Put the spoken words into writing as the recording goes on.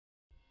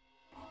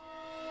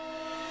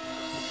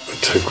I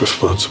take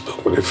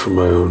responsibility for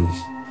my own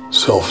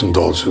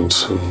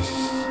self-indulgence and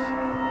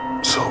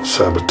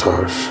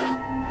self-sabotage.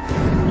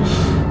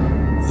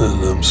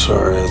 And I'm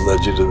sorry I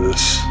led you to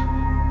this.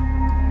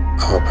 I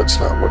hope it's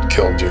not what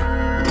killed you.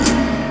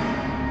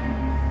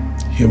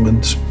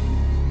 Humans,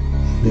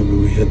 maybe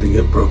we had to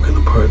get broken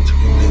apart to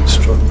be made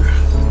stronger.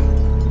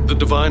 The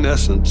divine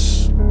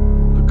essence,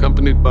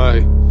 accompanied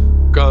by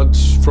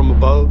gods from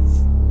above,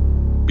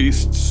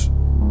 beasts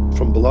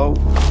from below.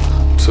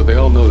 So they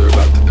all know they're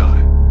about to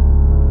die.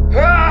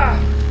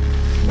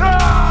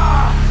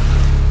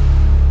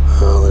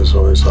 Well, there's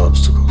always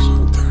obstacles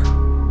out there.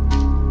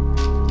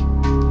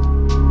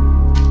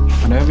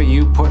 Whatever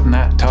you put in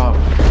that tub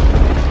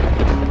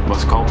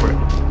was culprit.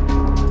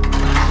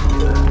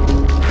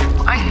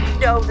 I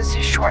know this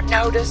is short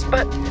notice,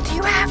 but do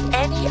you have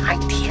any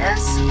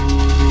ideas?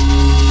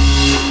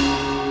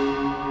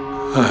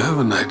 I have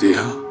an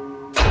idea.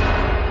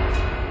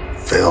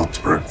 Fail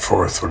to bring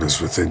forth what is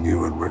within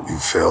you, and what you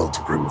fail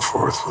to bring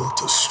forth will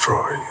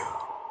destroy you.